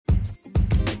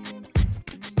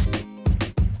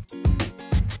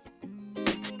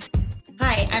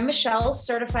I'm Michelle,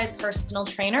 certified personal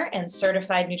trainer and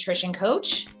certified nutrition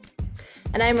coach.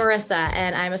 And I'm Marissa,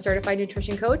 and I'm a certified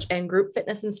nutrition coach and group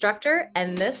fitness instructor.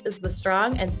 And this is the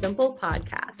Strong and Simple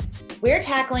podcast. We're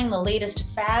tackling the latest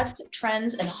fads,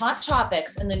 trends, and hot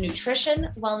topics in the nutrition,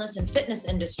 wellness, and fitness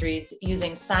industries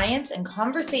using science and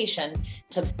conversation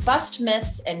to bust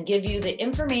myths and give you the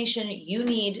information you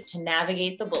need to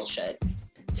navigate the bullshit.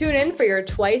 Tune in for your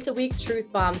twice a week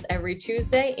truth bombs every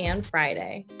Tuesday and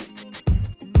Friday.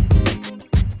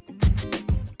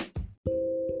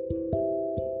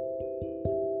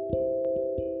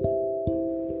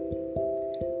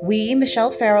 We,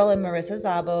 Michelle Farrell and Marissa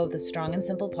Szabo of the Strong and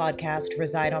Simple podcast,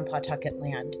 reside on Pawtucket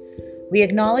land. We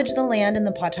acknowledge the land and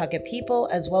the Pawtucket people,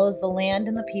 as well as the land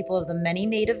and the people of the many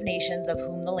Native nations of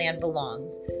whom the land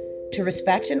belongs, to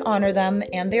respect and honor them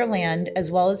and their land, as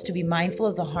well as to be mindful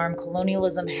of the harm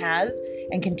colonialism has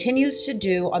and continues to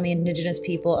do on the Indigenous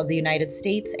people of the United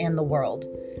States and the world.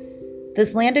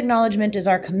 This land acknowledgement is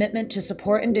our commitment to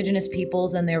support Indigenous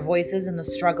peoples and their voices in the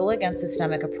struggle against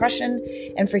systemic oppression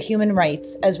and for human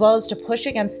rights, as well as to push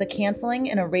against the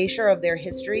canceling and erasure of their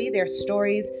history, their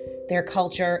stories, their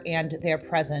culture, and their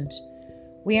present.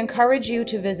 We encourage you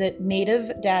to visit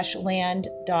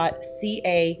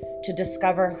native-land.ca to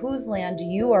discover whose land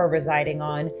you are residing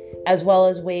on, as well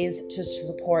as ways to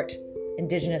support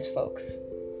Indigenous folks.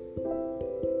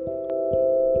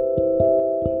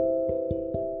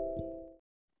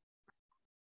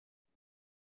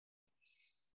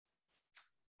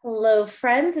 Hello,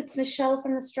 friends. It's Michelle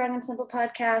from the Strong and Simple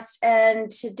podcast. And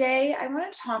today I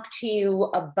want to talk to you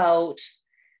about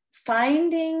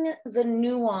finding the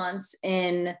nuance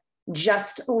in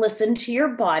just listen to your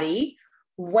body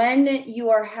when you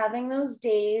are having those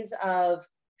days of,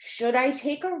 should I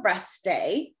take a rest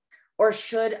day or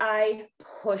should I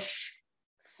push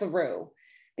through?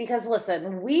 Because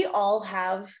listen, we all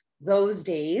have those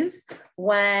days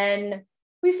when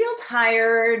we feel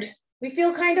tired. We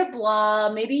feel kind of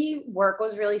blah. Maybe work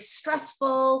was really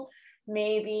stressful.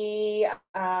 Maybe,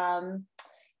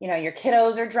 your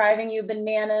kiddos are driving you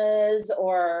bananas,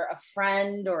 or a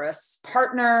friend or a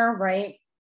partner, right?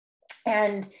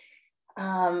 And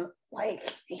you're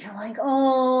like,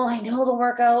 oh, I know the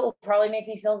workout will probably make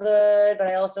me feel good, but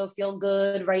I also feel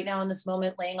good right now in this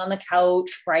moment, laying on the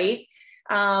couch, right?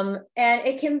 And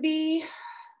it can be.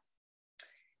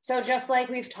 So just like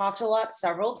we've talked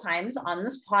several times on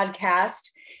this podcast,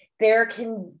 there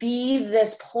can be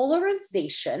this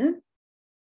polarization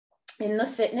in the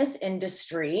fitness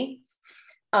industry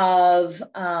of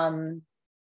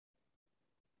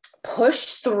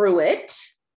push through it,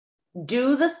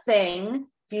 do the thing.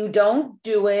 If you don't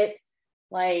do it,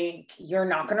 you're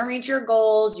not going to reach your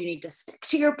goals. You need to stick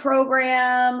to your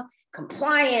program,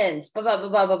 compliance, blah, blah, blah,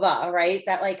 blah, blah, blah, right?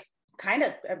 That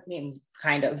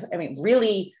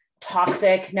really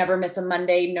toxic, never miss a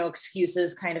Monday, no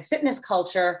excuses kind of fitness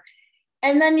culture.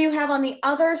 And then you have on the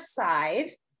other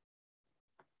side,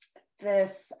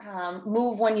 this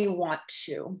move when you want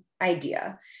to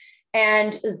idea.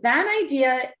 And that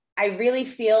idea, I really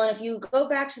feel, and if you go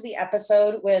back to the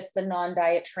episode with the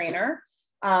non-diet trainer,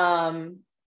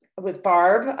 with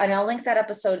Barb, and I'll link that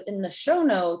episode in the show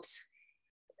notes,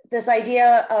 this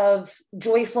idea of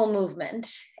joyful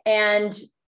movement. And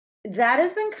that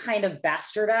has been kind of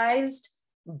bastardized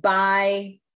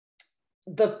by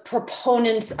the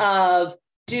proponents of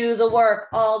do the work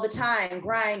all the time,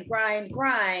 grind, grind,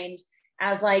 grind,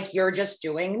 as you're just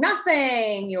doing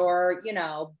nothing. You're,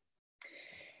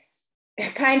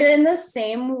 kind of in the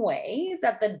same way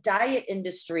that the diet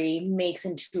industry makes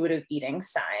intuitive eating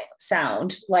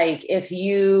sound.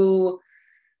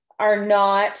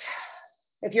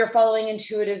 If you're following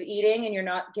intuitive eating and you're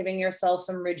not giving yourself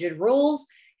some rigid rules,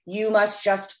 you must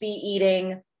just be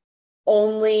eating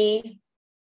only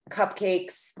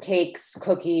cupcakes, cakes,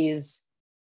 cookies,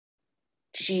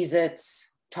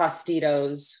 Cheez-Its,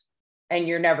 Tostitos, and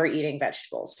you're never eating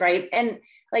vegetables, right? And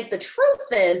the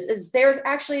truth is there's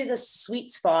actually this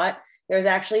sweet spot. There's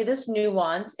actually this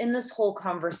nuance in this whole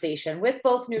conversation with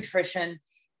both nutrition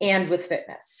and with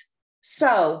fitness.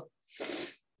 So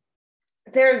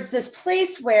there's this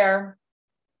place where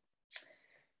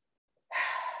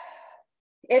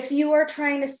if you are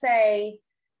trying to say,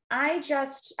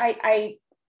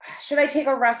 should I take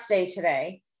a rest day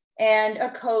today? And a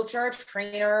coach or a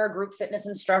trainer or a group fitness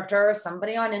instructor or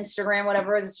somebody on Instagram,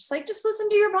 whatever, is just just listen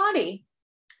to your body.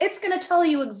 It's going to tell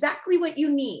you exactly what you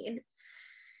need.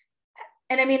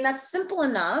 And I mean, that's simple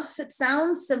enough. It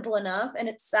sounds simple enough and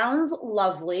it sounds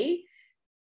lovely,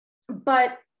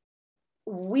 but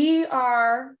we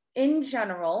are in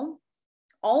general,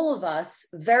 all of us,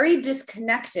 very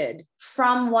disconnected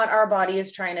from what our body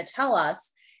is trying to tell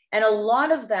us. And a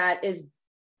lot of that is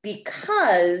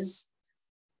because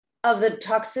of the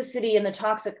toxicity and the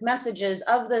toxic messages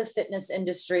of the fitness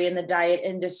industry and the diet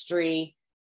industry,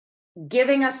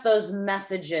 giving us those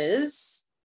messages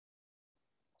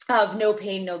of no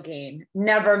pain, no gain,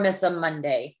 never miss a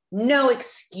Monday, no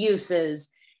excuses.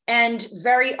 And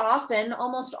very often,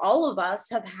 almost all of us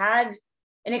have had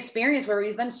an experience where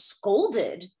we've been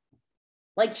scolded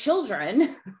like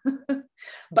children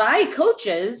by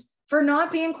coaches for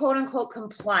not being quote unquote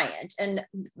compliant. And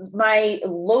my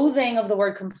loathing of the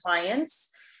word compliance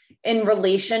in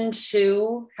relation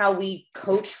to how we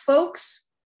coach folks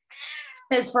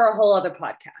is for a whole other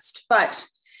podcast. But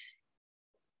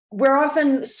we're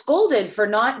often scolded for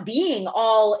not being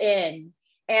all in.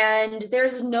 And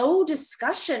there's no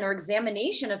discussion or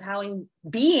examination of how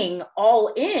being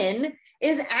all in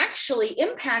is actually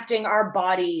impacting our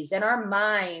bodies and our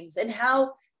minds, and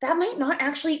how that might not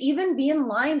actually even be in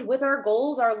line with our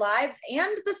goals, our lives, and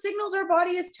the signals our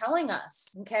body is telling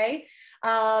us. Okay.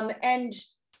 And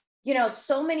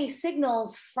so many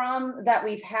signals from that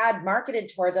we've had marketed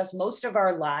towards us most of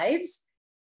our lives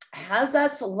has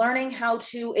us learning how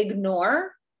to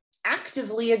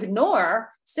actively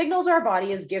ignore signals our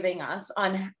body is giving us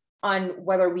on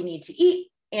whether we need to eat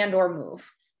and or move.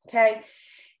 Okay.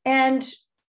 And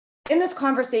in this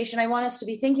conversation, I want us to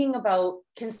be thinking about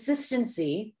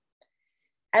consistency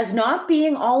as not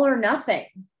being all or nothing,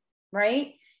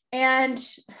 right? And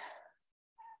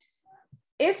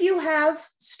if you have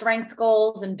strength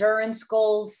goals, endurance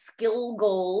goals, skill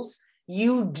goals,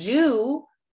 you do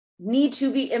need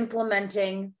to be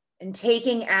implementing and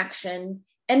taking action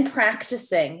and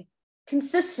practicing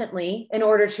consistently in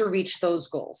order to reach those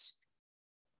goals.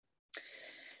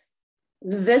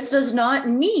 This does not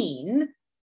mean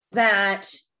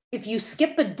that if you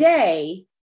skip a day,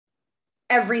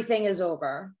 everything is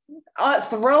over.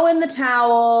 Throw in the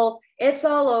towel, it's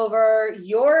all over,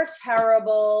 you're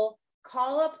terrible,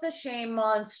 call up the shame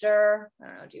monster. I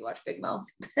don't know, do you watch Big Mouth?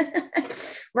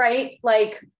 Right?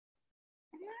 Like,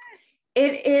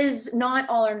 it is not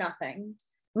all or nothing.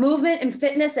 Movement and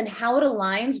fitness and how it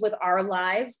aligns with our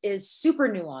lives is super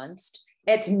nuanced.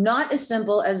 It's not as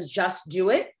simple as just do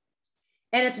it.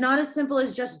 And it's not as simple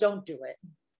as just don't do it.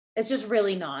 It's just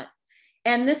really not.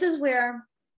 And this is where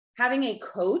having a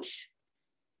coach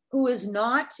who is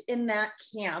not in that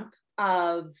camp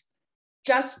of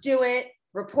just do it,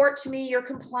 report to me your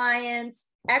compliance,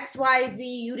 XYZ,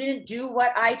 you didn't do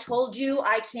what I told you,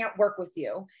 I can't work with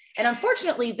you. And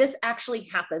unfortunately, this actually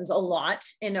happens a lot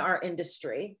in our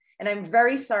industry. And I'm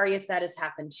very sorry if that has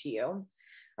happened to you. All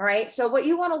right. So what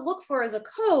you want to look for is a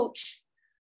coach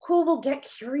who will get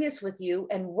curious with you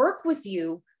and work with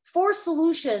you for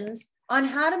solutions on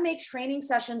how to make training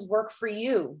sessions work for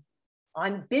you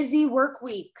on busy work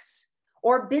weeks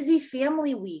or busy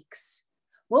family weeks.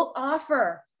 We'll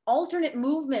offer alternate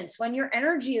movements when your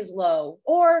energy is low,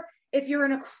 or if you're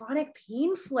in a chronic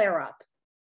pain flare-up.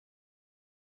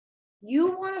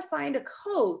 You want to find a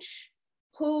coach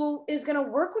who is going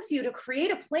to work with you to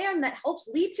create a plan that helps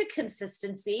lead to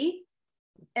consistency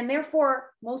and therefore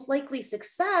most likely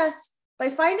success by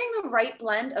finding the right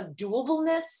blend of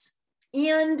doableness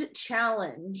and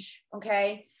challenge.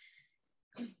 Okay.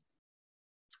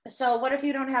 So what if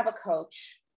you don't have a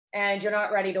coach and you're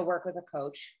not ready to work with a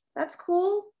coach? That's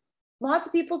cool. Lots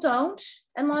of people don't,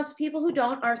 and lots of people who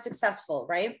don't are successful,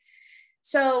 right?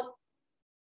 So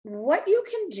what you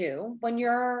can do when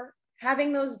you're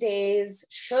having those days,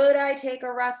 should I take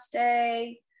a rest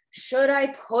day? Should I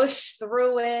push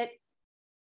through it?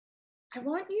 I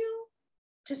want you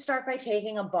to start by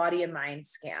taking a body and mind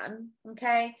scan,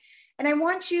 okay? And I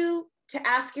want you to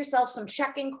ask yourself some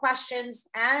check-in questions.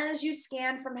 As you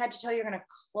scan from head to toe, you're going to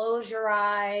close your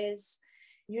eyes.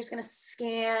 You're just going to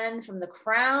scan from the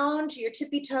crown to your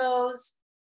tippy toes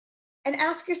and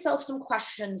ask yourself some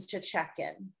questions to check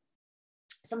in.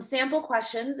 Some sample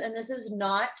questions, and this is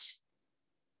not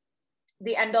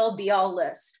the end-all be-all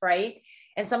list, right?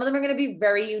 And some of them are going to be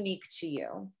very unique to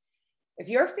you. If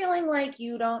you're feeling like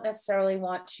you don't necessarily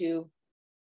want to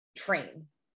train,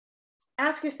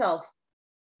 ask yourself,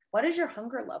 what is your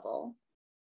hunger level?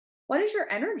 What is your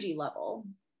energy level?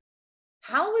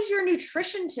 How was your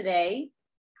nutrition today?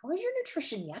 How was your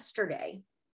nutrition yesterday?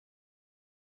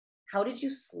 How did you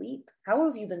sleep? How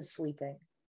have you been sleeping?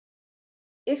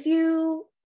 If you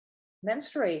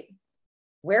menstruate,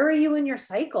 where are you in your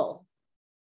cycle?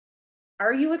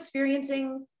 Are you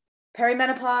experiencing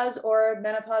perimenopause or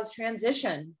menopause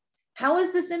transition? How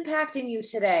is this impacting you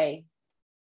today?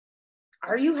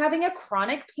 Are you having a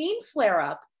chronic pain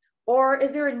flare-up? Or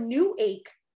is there a new ache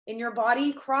in your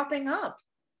body cropping up?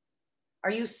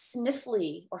 Are you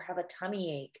sniffly or have a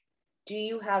tummy ache? Do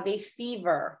you have a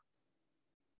fever?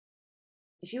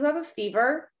 If you have a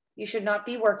fever, you should not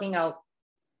be working out.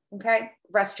 Okay?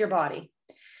 Rest your body.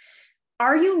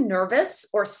 Are you nervous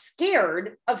or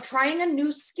scared of trying a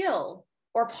new skill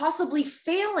or possibly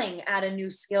failing at a new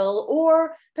skill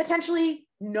or potentially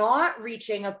not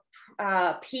reaching a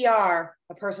PR,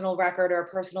 a personal record or a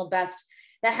personal best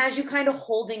that has you kind of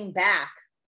holding back,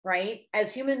 right?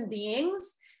 As human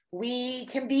beings, we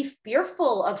can be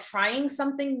fearful of trying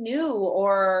something new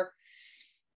or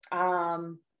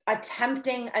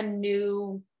attempting a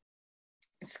new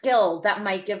skill that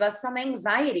might give us some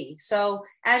anxiety. So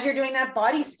as you're doing that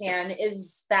body scan,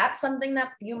 is that something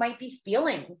that you might be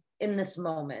feeling in this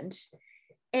moment?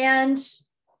 And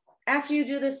after you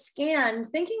do the scan,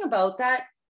 thinking about that,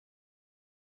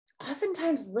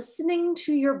 oftentimes listening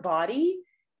to your body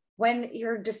when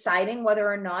you're deciding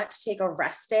whether or not to take a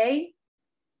rest day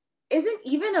isn't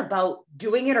even about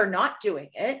doing it or not doing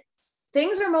it.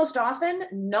 Things are most often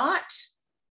not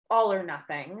all or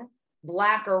nothing,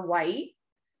 black or white,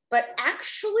 but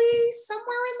actually somewhere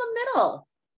in the middle.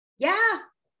 Yeah,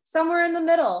 somewhere in the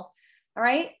middle. All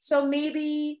right. So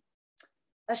maybe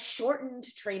a shortened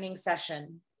training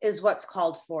session is what's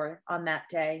called for on that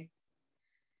day.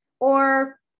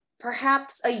 Or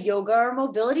perhaps a yoga or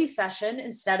mobility session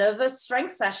instead of a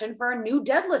strength session for a new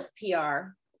deadlift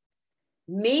PR.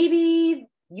 Maybe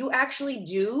you actually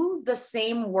do the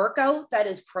same workout that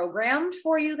is programmed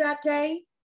for you that day,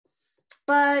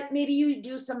 but maybe you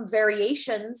do some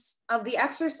variations of the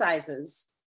exercises,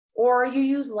 or you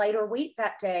use lighter weight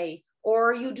that day,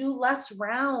 or you do less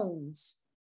rounds,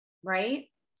 right?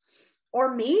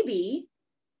 Or maybe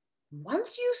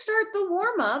once you start the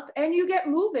warm up and you get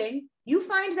moving, you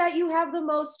find that you have the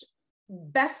most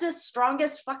bestest,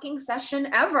 strongest fucking session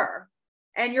ever.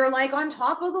 And you're like on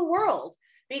top of the world.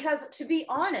 Because to be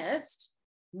honest,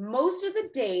 most of the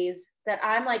days that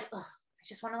I'm like, ugh, I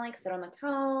just want to like sit on the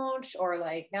couch, or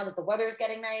like now that the weather's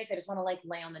getting nice, I just want to like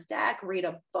lay on the deck, read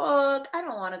a book. I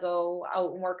don't want to go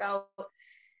out and work out.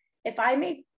 If I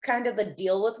make kind of the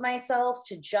deal with myself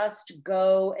to just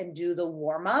go and do the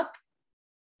warm up,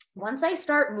 once I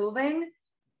start moving,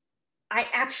 I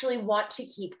actually want to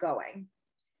keep going.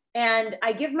 And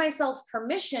I give myself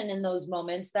permission in those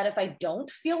moments that if I don't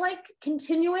feel like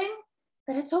continuing,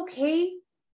 that it's okay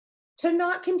to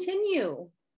not continue.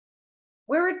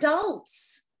 We're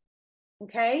adults,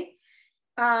 okay?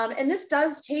 And this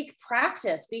does take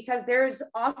practice, because there's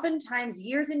oftentimes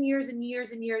years and years and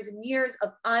years and years and years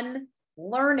of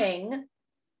unlearning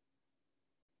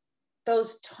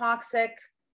those toxic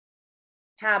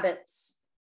habits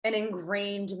and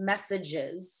ingrained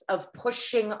messages of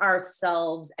pushing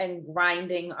ourselves and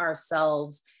grinding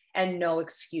ourselves and no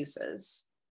excuses,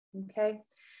 okay?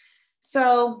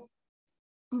 So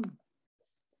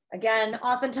again,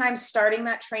 oftentimes starting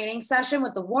that training session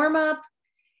with the warm-up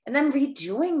and then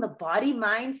redoing the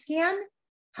body-mind scan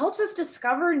helps us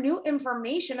discover new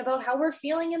information about how we're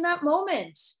feeling in that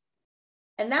moment.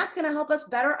 And that's going to help us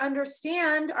better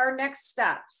understand our next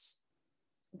steps.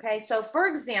 Okay, so for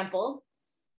example,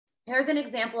 here's an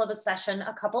example of a session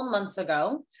a couple months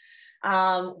ago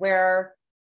where,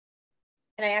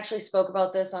 and I actually spoke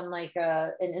about this on like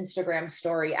an Instagram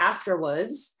story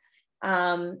afterwards,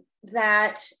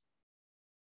 that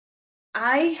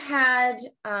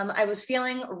I was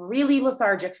feeling really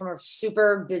lethargic from a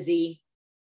super busy,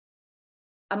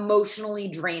 emotionally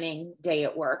draining day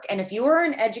at work. And if you are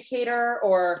an educator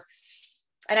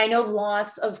and I know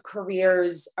lots of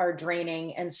careers are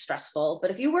draining and stressful,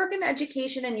 but if you work in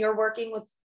education and you're working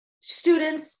with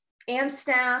students and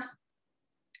staff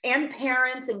and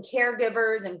parents and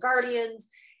caregivers and guardians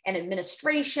and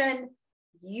administration,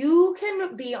 you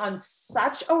can be on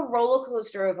such a roller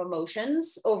coaster of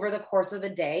emotions over the course of a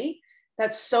day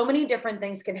that so many different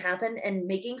things can happen, and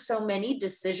making so many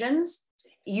decisions,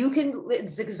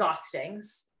 it's exhausting.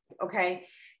 Okay.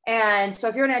 And so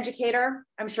if you're an educator,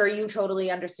 I'm sure you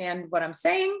totally understand what I'm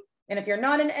saying. And if you're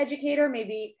not an educator,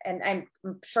 maybe, and I'm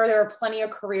sure there are plenty of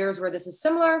careers where this is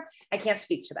similar, I can't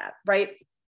speak to that, right?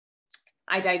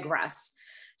 I digress.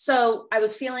 So I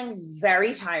was feeling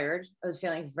very tired. I was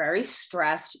feeling very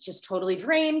stressed, just totally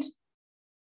drained.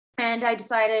 And I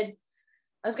decided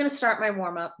I was going to start my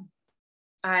warm up.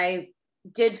 I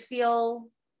did feel,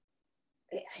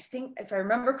 I think if I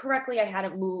remember correctly, I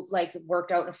hadn't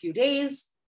worked out in a few days.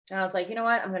 And I was like, you know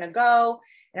what, I'm going to go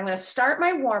and I'm going to start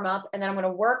my warm up, and then I'm going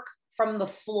to work from the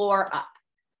floor up.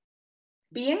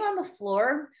 Being on the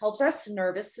floor helps our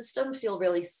nervous system feel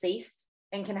really safe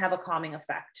and can have a calming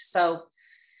effect. So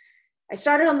I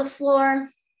started on the floor.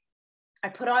 I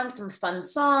put on some fun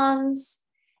songs,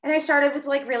 And I started with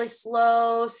like really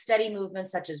slow, steady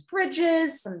movements such as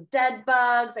bridges, some dead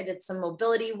bugs. I did some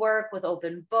mobility work with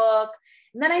open book.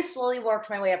 And then I slowly worked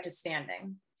my way up to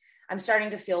standing. I'm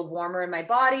starting to feel warmer in my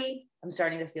body. I'm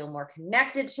starting to feel more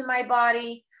connected to my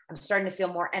body. I'm starting to feel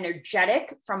more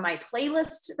energetic from my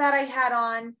playlist that I had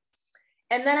on.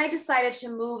 And then I decided to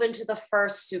move into the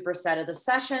first superset of the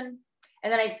session.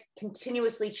 And then I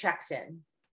continuously checked in.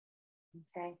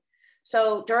 Okay.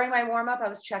 So during my warm up, I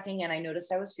was checking in. I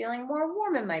noticed I was feeling more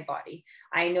warm in my body.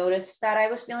 I noticed that I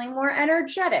was feeling more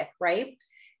energetic, right?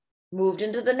 Moved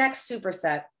into the next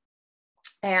superset.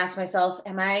 I asked myself,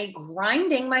 am I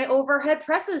grinding my overhead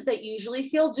presses that usually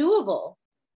feel doable?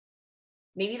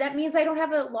 Maybe that means I don't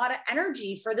have a lot of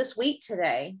energy for this weight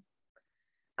today.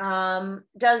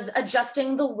 Does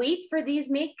adjusting the weight for these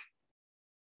make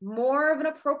more of an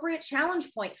appropriate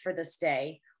challenge point for this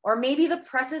day? Or maybe the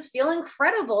presses feel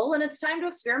incredible and it's time to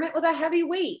experiment with a heavy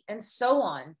weight, and so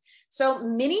on. So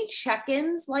mini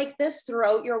check-ins like this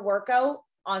throughout your workout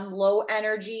on low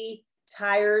energy,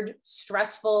 tired,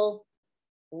 stressful,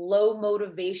 low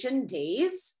motivation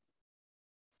days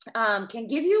can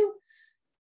give you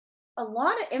a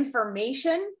lot of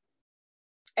information,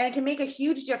 and it can make a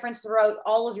huge difference throughout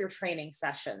all of your training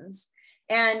sessions.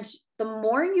 And the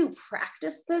more you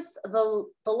practice this, the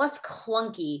less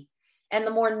clunky and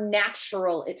the more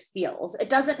natural it feels. It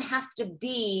doesn't have to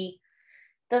be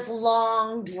this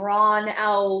long, drawn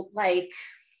out, like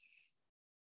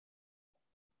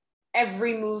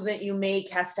every movement you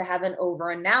make has to have an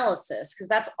over-analysis, because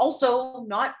that's also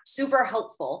not super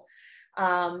helpful.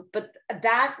 But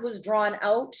that was drawn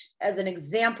out as an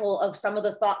example of some of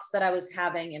the thoughts that I was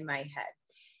having in my head.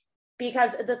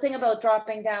 Because the thing about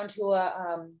dropping down to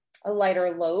a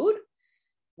lighter load,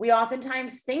 we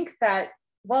oftentimes think that,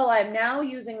 well, I'm now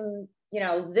using,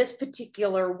 this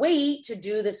particular weight to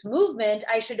do this movement,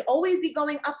 I should always be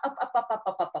going up, up, up, up, up,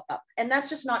 up, up, up, up. And that's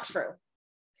just not true.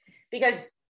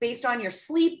 Because based on your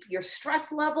sleep, your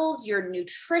stress levels, your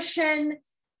nutrition,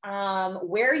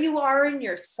 where you are in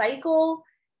your cycle,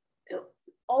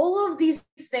 all of these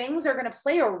things are going to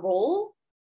play a role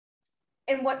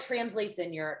in what translates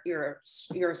in your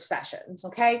sessions.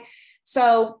 Okay.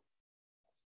 So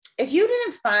if you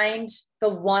didn't find the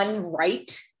one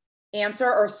right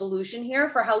answer or solution here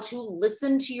for how to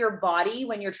listen to your body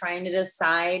when you're trying to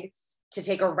decide to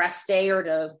take a rest day or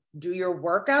to do your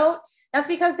workout, that's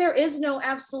because there is no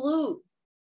absolute.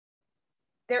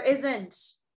 There isn't.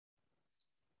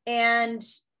 And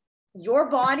your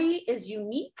body is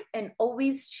unique and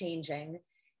always changing.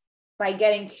 By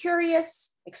getting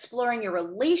curious, exploring your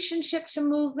relationship to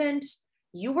movement,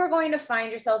 you are going to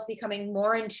find yourself becoming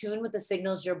more in tune with the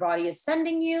signals your body is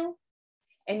sending you.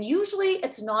 And usually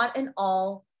it's not an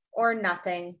all or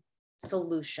nothing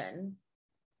solution.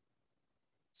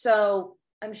 So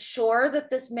I'm sure that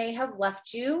this may have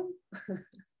left you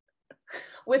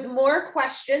with more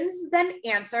questions than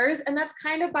answers. And that's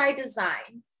kind of by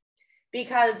design,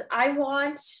 because I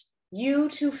want you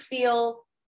to feel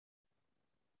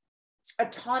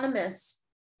autonomous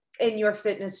in your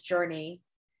fitness journey,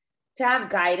 to have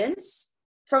guidance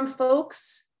from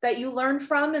folks that you learn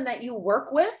from and that you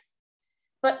work with.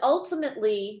 But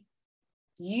ultimately,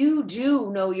 you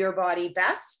do know your body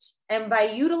best. And by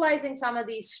utilizing some of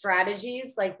these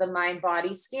strategies, like the mind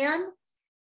body scan,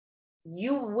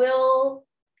 you will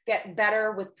get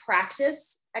better with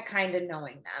practice at kind of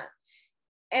knowing that.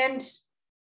 And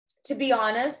to be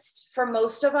honest, for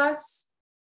most of us,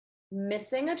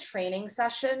 missing a training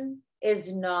session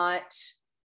is not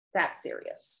that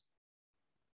serious.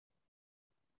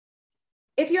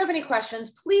 If you have any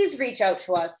questions, please reach out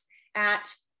to us at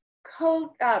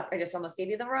I just almost gave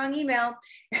you the wrong email.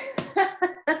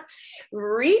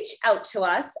 Reach out to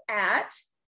us at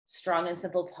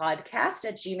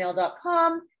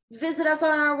strongandsimplepodcast@gmail.com. Visit us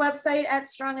on our website at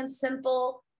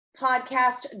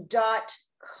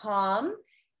strongandsimplepodcast.com.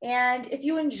 And if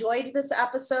you enjoyed this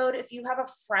episode, if you have a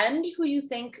friend who you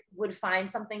think would find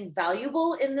something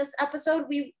valuable in this episode,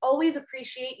 we always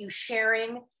appreciate you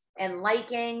sharing and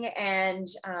liking, and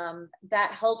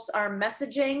that helps our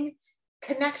messaging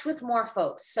connect with more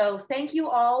folks. So thank you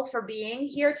all for being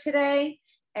here today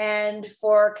and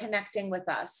for connecting with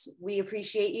us. We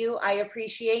appreciate you. I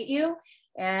appreciate you.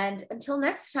 And until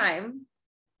next time.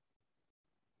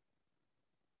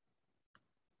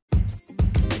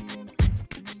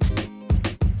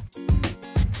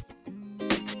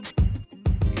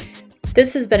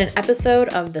 This has been an episode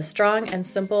of the Strong and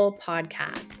Simple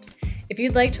podcast. If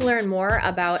you'd like to learn more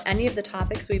about any of the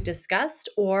topics we've discussed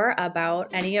or about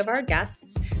any of our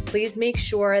guests, please make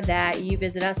sure that you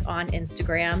visit us on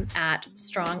Instagram at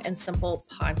Strong and Simple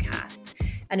Podcast.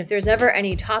 And if there's ever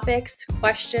any topics,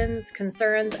 questions,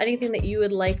 concerns, anything that you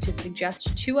would like to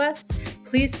suggest to us,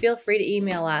 please feel free to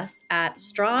email us at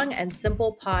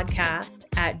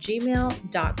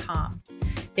strongandsimplepodcast@gmail.com.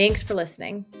 Thanks for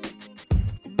listening.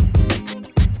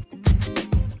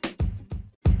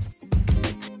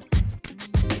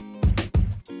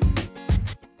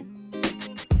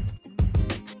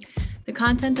 The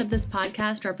content of this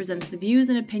podcast represents the views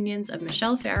and opinions of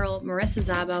Michelle Farrell, Marissa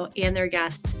Szabo, and their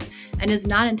guests, and is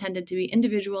not intended to be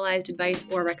individualized advice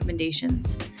or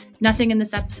recommendations. Nothing in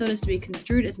this episode is to be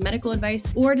construed as medical advice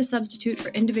or to substitute for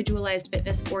individualized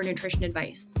fitness or nutrition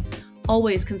advice.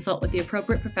 Always consult with the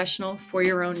appropriate professional for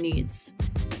your own needs.